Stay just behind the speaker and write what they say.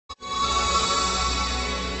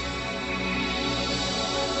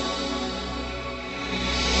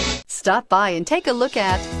Stop by and take a look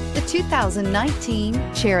at the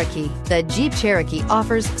 2019 Cherokee. The Jeep Cherokee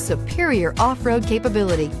offers superior off-road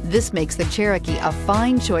capability. This makes the Cherokee a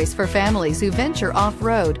fine choice for families who venture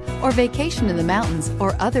off-road or vacation in the mountains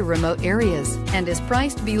or other remote areas, and is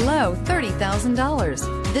priced below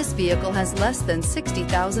 $30,000. This vehicle has less than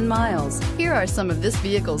 60,000 miles. Here are some of this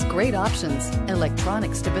vehicle's great options: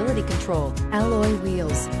 electronic stability control, alloy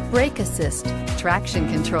wheels, brake assist,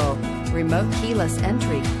 traction control, remote keyless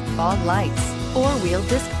entry, fog lights, four-wheel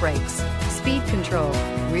disc brakes, speed control,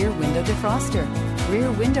 rear window defroster,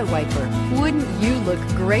 rear window wiper. Wouldn't you look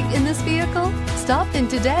great in this vehicle? Stop in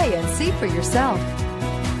today and see for yourself.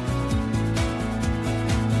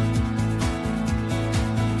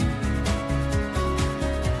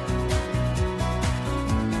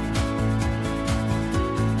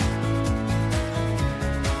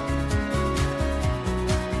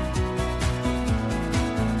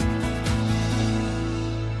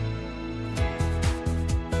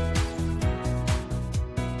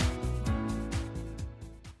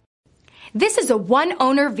 This is a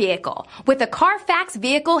one-owner vehicle with a Carfax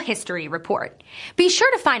Vehicle History Report. Be sure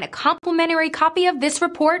to find a complimentary copy of this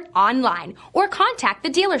report online or contact the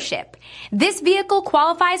dealership. This vehicle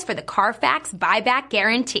qualifies for the Carfax Buyback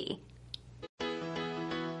Guarantee.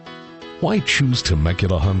 Why choose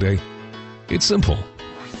Temecula Hyundai? It's simple.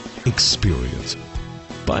 Experience.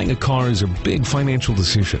 Buying a car is a big financial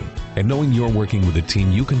decision, and knowing you're working with a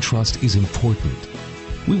team you can trust is important.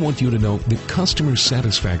 We want you to know that customer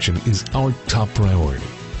satisfaction is our top priority.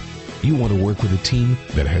 You want to work with a team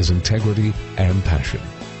that has integrity and passion.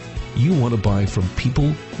 You want to buy from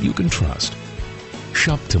people you can trust.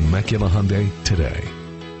 Shop Temecula Hyundai today.